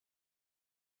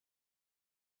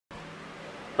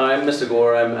I'm Mr.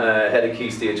 Gore. I'm head of Key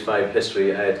Stage 5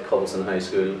 History at Cobblestone High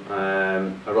School. I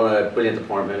run a brilliant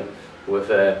department with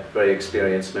very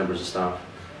experienced members of staff.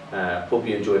 Hope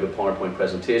you enjoyed the PowerPoint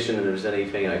presentation, and if there's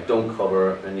anything I don't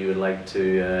cover and you would like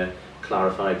to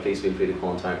clarify, please feel free to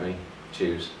contact me.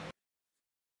 Cheers.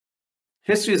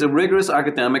 History is a rigorous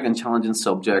academic and challenging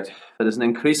subject that is an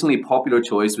increasingly popular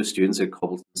choice with students at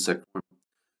Cobblestone Sixth Form.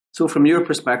 So from your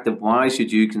perspective, why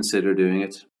should you consider doing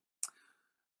it?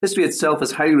 History itself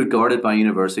is highly regarded by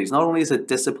universities, not only as a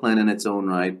discipline in its own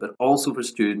right, but also for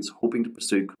students hoping to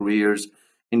pursue careers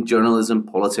in journalism,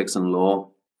 politics and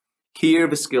law. Here,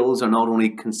 the skills are not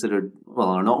only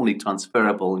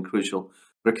transferable and crucial,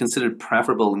 but are considered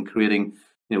preferable in creating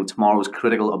tomorrow's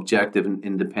critical, objective and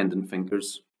independent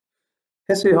thinkers.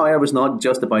 History, however, is not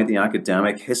just about the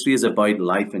academic. History is about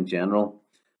life in general,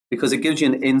 because it gives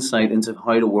you an insight into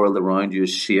how the world around you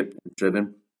is shaped and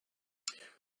driven.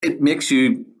 It makes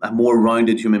you a more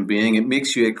rounded human being. It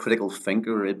makes you a critical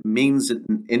thinker. It means that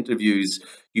in interviews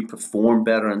you perform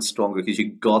better and stronger because you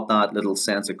got that little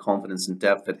sense of confidence and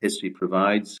depth that history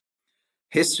provides.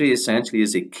 History essentially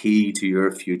is a key to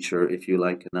your future, if you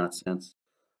like, in that sense.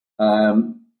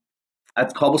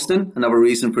 At Cobblestone, another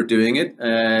reason for doing it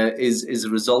is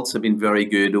the results have been very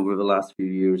good over the last few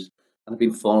years and have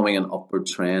been following an upward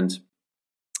trend.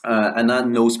 And that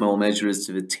in no small measure is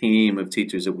to the team of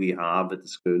teachers that we have at the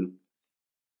school.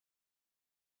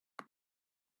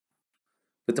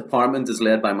 The department is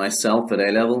led by myself at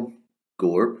A-level,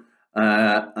 Gore,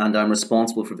 and I'm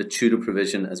responsible for the tutor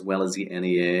provision as well as the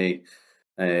NEA,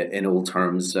 in old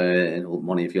terms, in old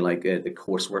money if you like, the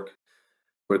coursework.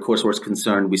 Where coursework is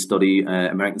concerned, we study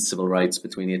American civil rights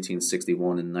between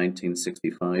 1861 and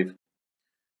 1965.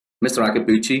 Mr.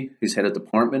 Akabuchi, who's head of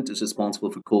department, is responsible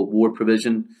for Cold War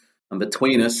provision, and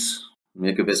between us,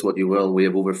 make of this what you will, we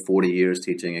have over 40 years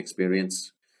teaching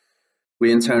experience.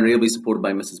 We in turn will be supported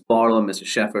by Mrs. Barlow and Mr.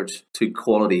 Shefford, two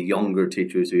quality younger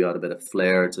teachers who add a bit of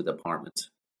flair to the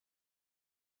department.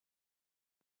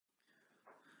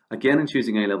 Again, in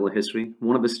choosing A-level history,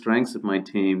 one of the strengths of my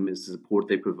team is the support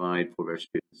they provide for their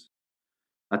students.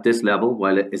 At this level,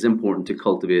 while it is important to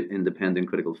cultivate independent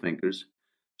critical thinkers,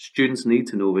 students need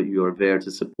to know that you are there to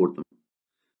support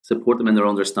them in their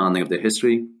understanding of the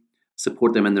history,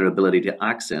 support them in their ability to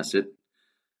access it,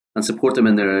 and support them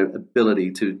in their ability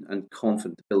to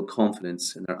build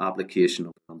confidence in their application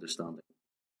of understanding.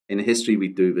 In history, we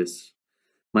do this.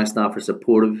 My staff are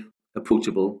supportive,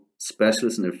 approachable,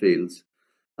 specialists in their fields,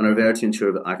 and are there to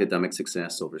ensure the academic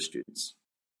success of their students.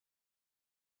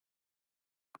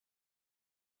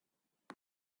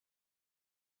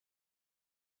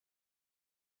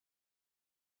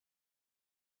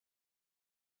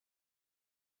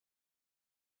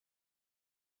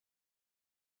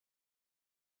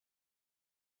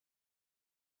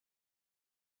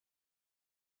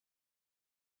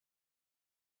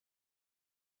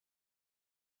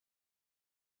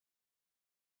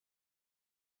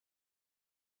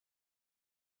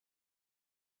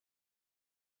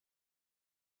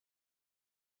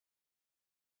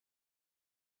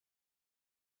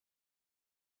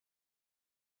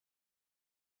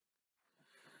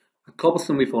 At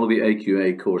Cobblestone, we follow the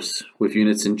AQA course with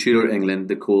units in Tudor England,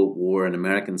 the Cold War, and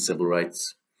American civil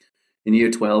rights. In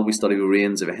Year 12, we study the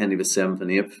reigns of Henry VII and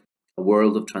VIII, a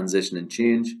world of transition and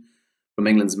change, from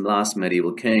England's last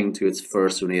medieval king to its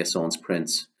first Renaissance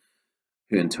prince,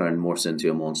 who in turn morphs into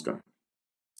a monster.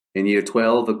 In Year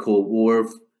 12, the Cold War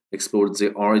explored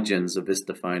the origins of this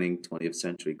defining 20th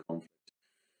century conflict,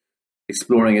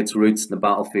 exploring its roots in the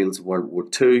battlefields of World War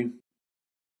II,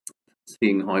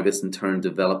 seeing how this in turn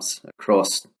develops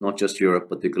across not just Europe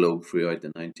but the globe throughout the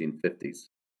 1950s.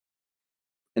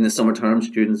 In the summer term,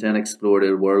 students then explored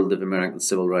a world of American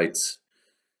civil rights,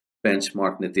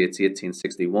 benchmarking the dates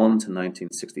 1861 to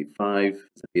 1965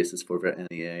 as a basis for their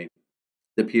NEA.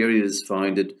 The period is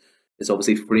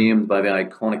obviously framed by the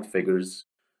iconic figures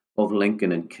of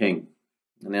Lincoln and King,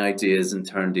 and the idea is in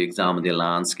turn to examine the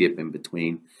landscape in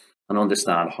between and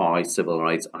understand how civil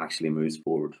rights actually moves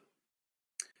forward.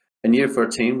 In Year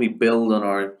 13, we build on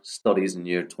our studies in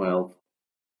Year 12,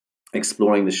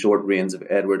 exploring the short reigns of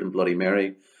Edward and Bloody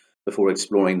Mary before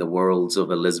exploring the worlds of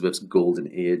Elizabeth's golden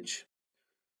age.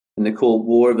 In the Cold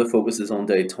War, the focus is on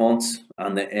détente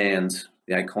and the end,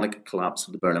 the iconic collapse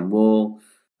of the Berlin Wall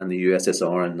and the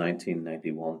USSR in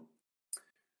 1991.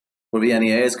 Where the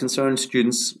NEA is concerned,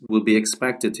 students will be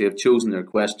expected to have chosen their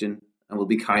question and will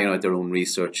be carrying out their own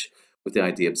research with the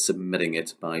idea of submitting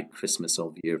it by Christmas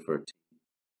of Year 13.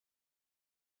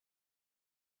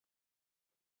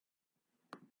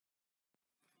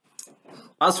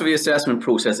 As for the assessment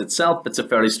process itself, it's a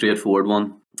fairly straightforward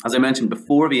one. As I mentioned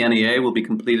before, the NEA will be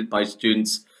completed by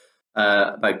students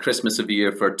by Christmas of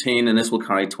year 13, and this will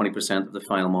carry 20% of the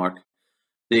final mark.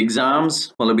 The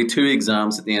exams, well, there'll be 2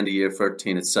 exams at the end of year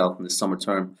 13 itself in the summer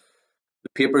term. The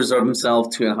papers are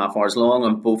themselves 2.5 hours long,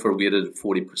 and both are weighted at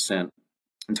 40%.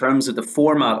 In terms of the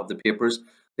format of the papers,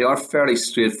 they are fairly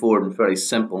straightforward and fairly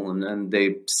simple, and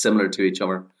they're similar to each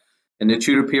other. In the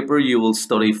tutor paper, you will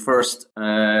study first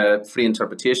 3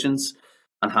 interpretations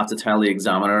and have to tell the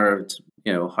examiner,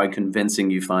 how convincing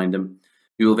you find them.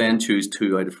 You will then choose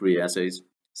 2 out of 3 essays.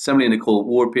 Similarly, in the Cold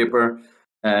War paper,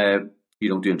 you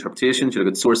don't do interpretations, you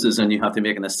look at sources, and you have to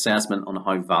make an assessment on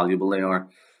how valuable they are.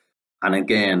 And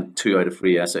again, 2 out of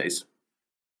 3 essays.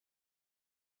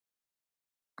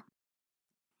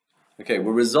 Okay,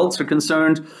 where results are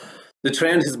concerned, the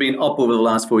trend has been up over the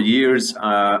last 4 years,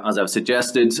 as I've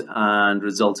suggested, and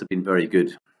results have been very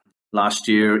good. Last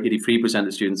year, 83%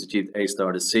 of students achieved A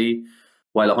star to C,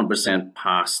 while 100%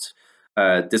 passed.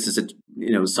 This is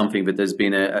something that has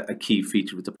been a key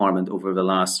feature of the department over the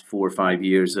last 4 or 5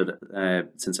 years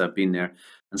since I've been there.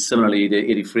 And similarly, the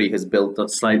 83 has built up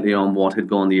slightly on what had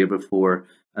gone the year before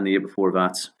and the year before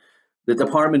that. The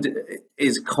department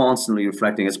is constantly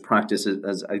reflecting its practice,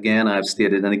 as again I've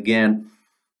stated, and again,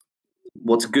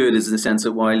 what's good is the sense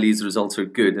that while these results are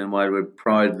good and while we're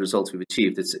proud of the results we've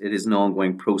achieved, it is an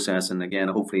ongoing process, and again,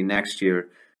 hopefully next year,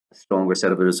 a stronger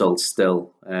set of the results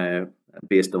still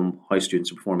based on how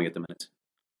students are performing at the minute.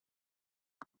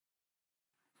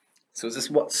 So is this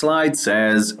what slide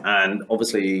says, and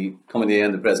obviously coming to the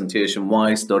end of the presentation,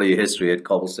 why study history at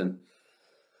Cobblestone?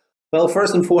 Well,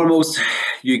 first and foremost,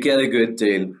 you get a good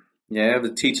deal. Yeah, the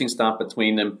teaching staff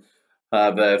between them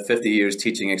have 50 years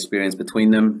teaching experience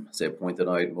between them. As I pointed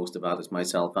out, most of that is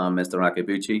myself and Mr.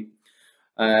 Akabuchi.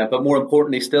 But more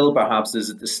importantly still, perhaps, is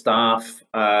that the staff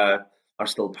are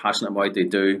still passionate about what they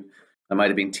do. I might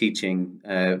have been teaching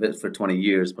for 20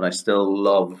 years, but I still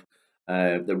love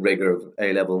the rigor of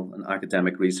A-level and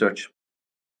academic research.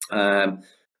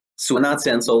 So in that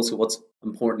sense, also what's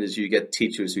important is you get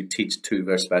teachers who teach to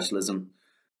their specialism.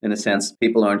 In a sense,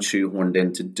 people aren't shoehorned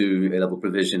in to do A-level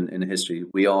provision in history.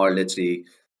 We are literally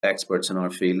experts in our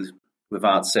field. With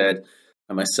that said,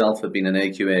 I myself have been an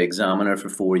AQA examiner for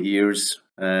 4 years.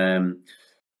 And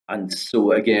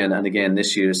so again and again,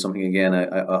 this year is something again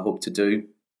I hope to do.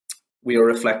 We are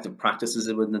reflective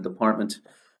practices within the department,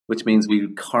 which means we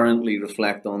currently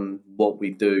reflect on what we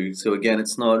do. So again,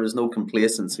 there's no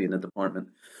complacency in the department.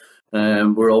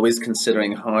 We're always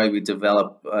considering how we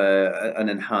develop and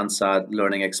enhance that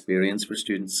learning experience for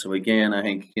students. So again, I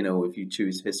think, if you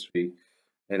choose history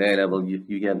at A-level,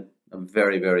 you get a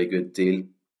very, very good deal.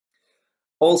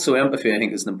 Also, empathy, I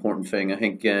think, is an important thing. I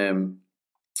think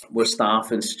we're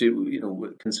staff and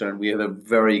concerned, we have a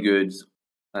very good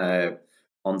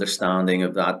understanding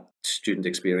of that student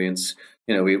experience.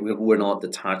 We're not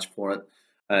detached for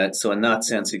it. So in that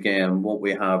sense, again, what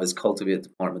we have is cultivate a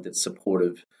department that's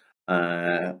supportive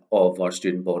of our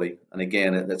student body, and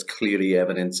again, that's clearly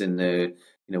evidence in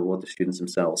what the students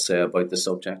themselves say about the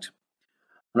subject.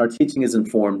 And our teaching is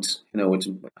informed, which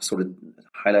I sort of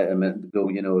highlighted a minute ago.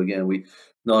 Again, we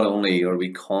not only are we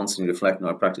constantly reflecting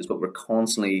our practice, but we're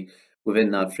constantly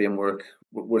within that framework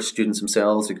where students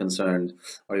themselves are concerned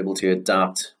are able to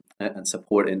adapt and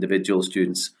support individual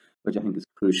students, which I think is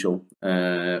crucial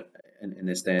in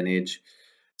this day and age.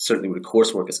 Certainly where the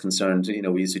coursework is concerned,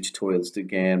 we use the tutorials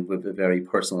again with a very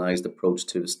personalized approach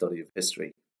to the study of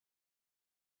history.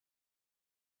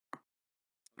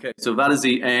 Okay, so that is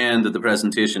the end of the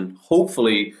presentation.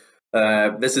 Hopefully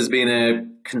this has been a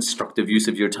constructive use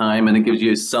of your time, and it gives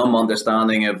you some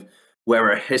understanding of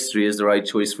whether history is the right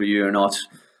choice for you or not.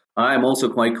 I am also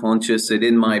quite conscious that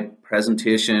in my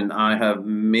presentation I have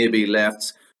maybe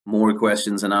left more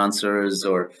questions and answers,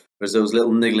 or there's those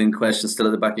little niggling questions still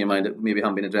at the back of your mind that maybe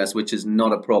haven't been addressed, which is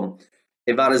not a problem.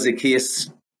 If that is the case,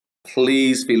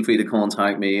 please feel free to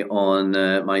contact me on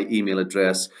my email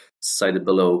address cited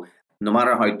below, no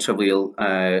matter how trivial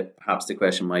perhaps the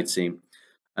question might seem.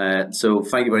 So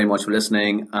thank you very much for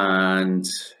listening, and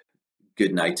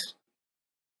good night.